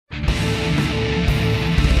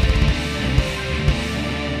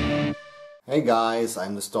Hey guys,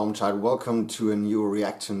 I'm the Stormchild. Welcome to a new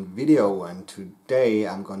reaction video, and today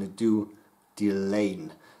I'm gonna do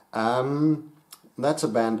Delain. That's a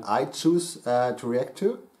band I choose to react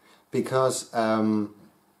to because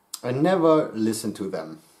I never listened to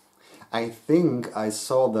them. I think I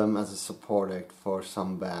saw them as a support act for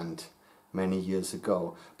some band many years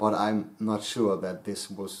ago, but I'm not sure that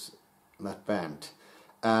this was that band.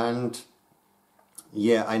 And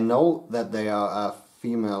yeah, I know that they are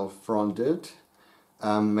female fronted,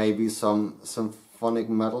 maybe some symphonic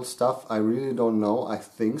metal stuff. I really don't know. I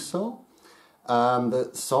think so. The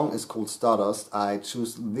song is called Stardust. I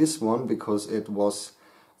choose this one because it was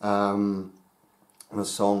the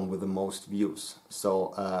song with the most views.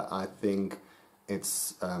 So I think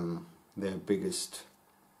it's their biggest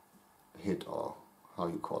hit, or how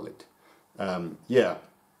you call it. Yeah.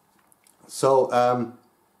 So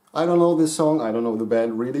I don't know this song. I don't know the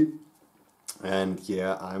band really. And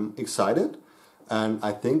yeah, I'm excited, and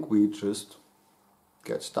I think we just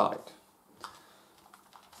get started.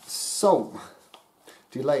 So,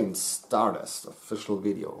 Delain Stardust official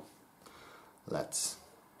video. Let's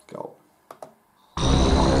go.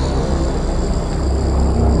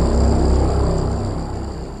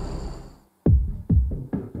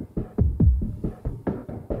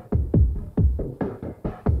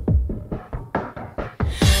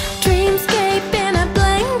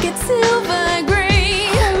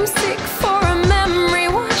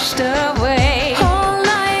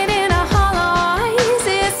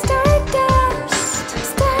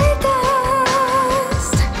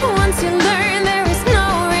 Once you learn, there is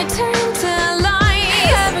no return.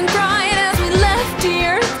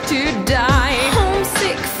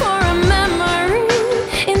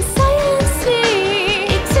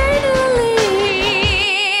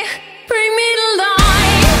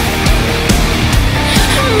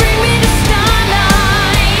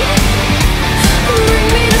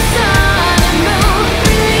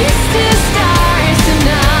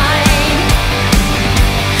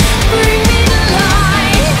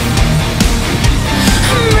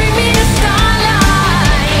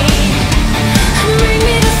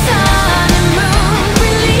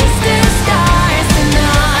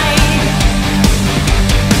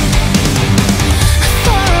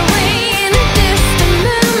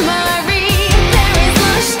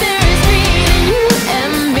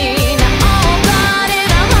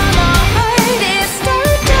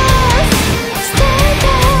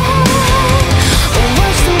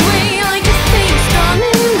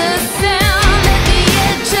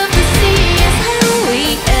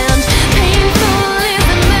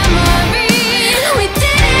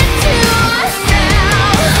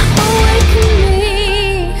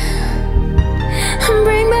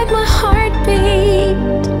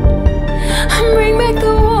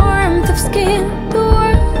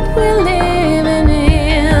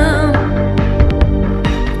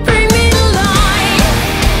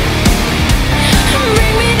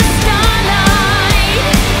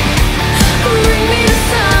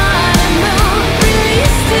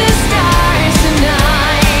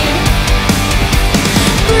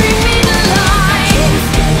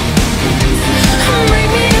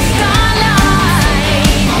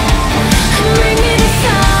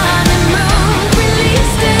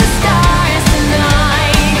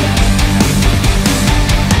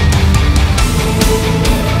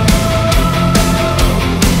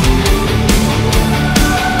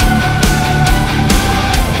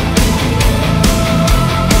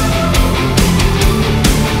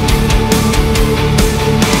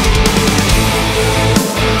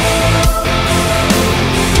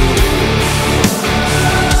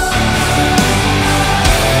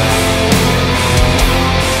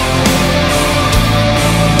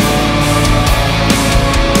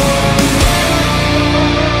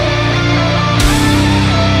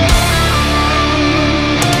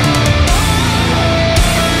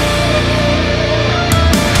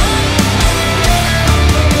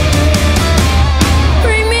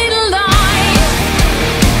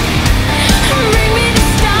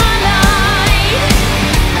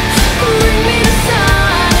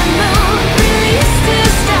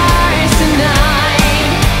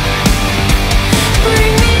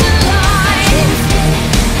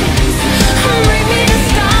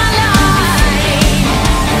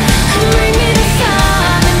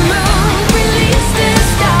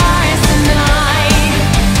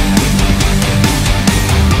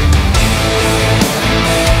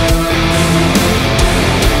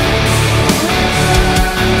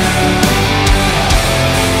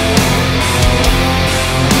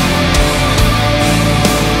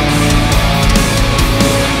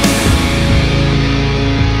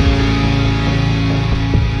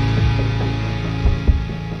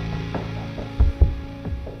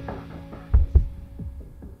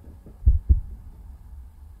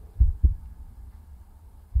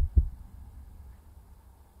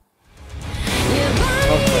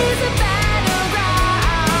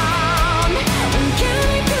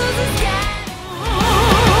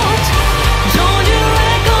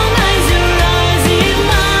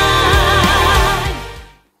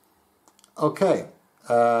 Okay.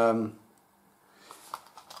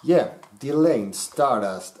 Yeah, Delain,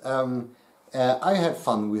 Stardust. I had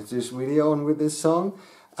fun with this video and with this song.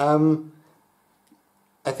 I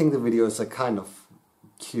think the videos are kind of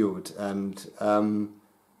cute and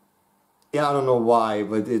yeah, I don't know why,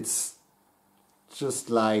 but it's just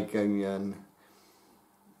like I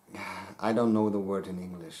don't know the word in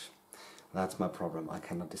English. That's my problem. I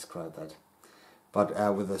cannot describe that. But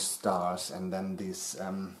with the stars and then these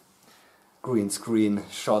green screen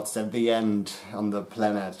shots at the end on the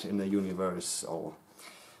planet in the universe or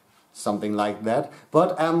something like that.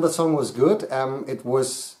 But the song was good. It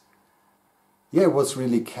was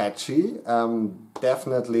really catchy.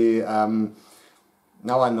 Definitely.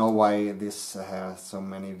 Now I know why this has so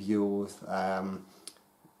many views.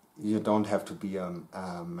 You don't have to be a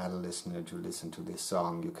metal listener to listen to this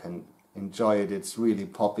song. You can enjoy it. It's really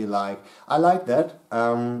poppy-like. I like that.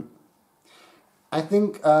 I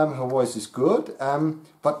think her voice is good,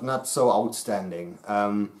 but not so outstanding.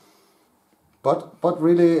 But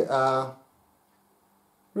really,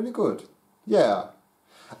 really good. Yeah,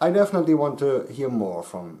 I definitely want to hear more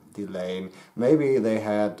from Delain. Maybe they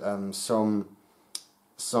had some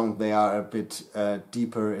songs they are a bit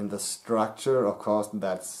deeper in the structure. Of course,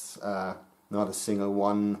 that's not a single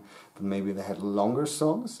one, but maybe they had longer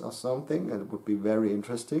songs or something. It would be very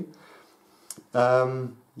interesting.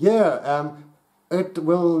 It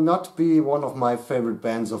will not be one of my favorite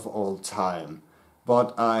bands of all time,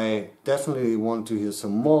 but I definitely want to hear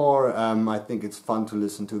some more. I think it's fun to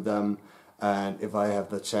listen to them, and if I have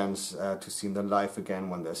the chance to see them live again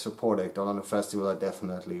when they support act on a festival, I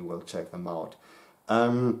definitely will check them out.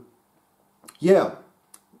 Yeah,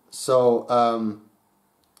 so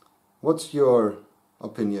what's your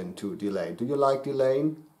opinion to Delain? Do you like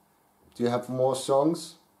Delain? Do you have more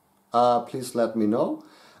songs? Please let me know,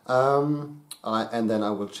 and then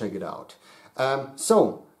I will check it out.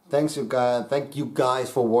 So thank you guys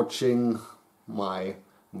for watching. My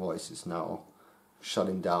voice is now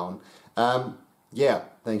shutting down. Yeah,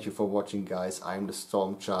 thank you for watching, guys. I'm the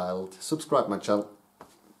Stormchild. Subscribe my channel,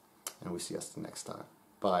 and we'll see us the next time.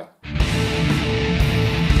 Bye.